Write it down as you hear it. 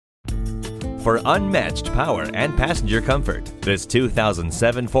For unmatched power and passenger comfort, this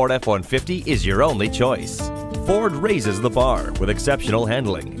 2007 Ford F-150 is your only choice. Ford raises the bar with exceptional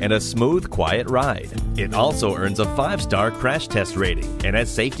handling and a smooth, quiet ride. It also earns a 5-star crash test rating and has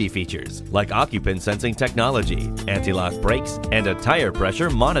safety features like occupant sensing technology, anti-lock brakes, and a tire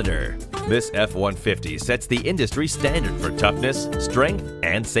pressure monitor. This F-150 sets the industry standard for toughness, strength,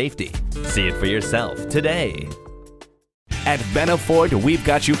 and safety. See it for yourself today. At Benna Ford, we've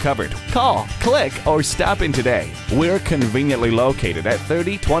got you covered. Call, click, or stop in today. We're conveniently located at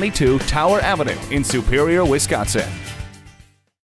 3022 Tower Avenue in Superior, Wisconsin.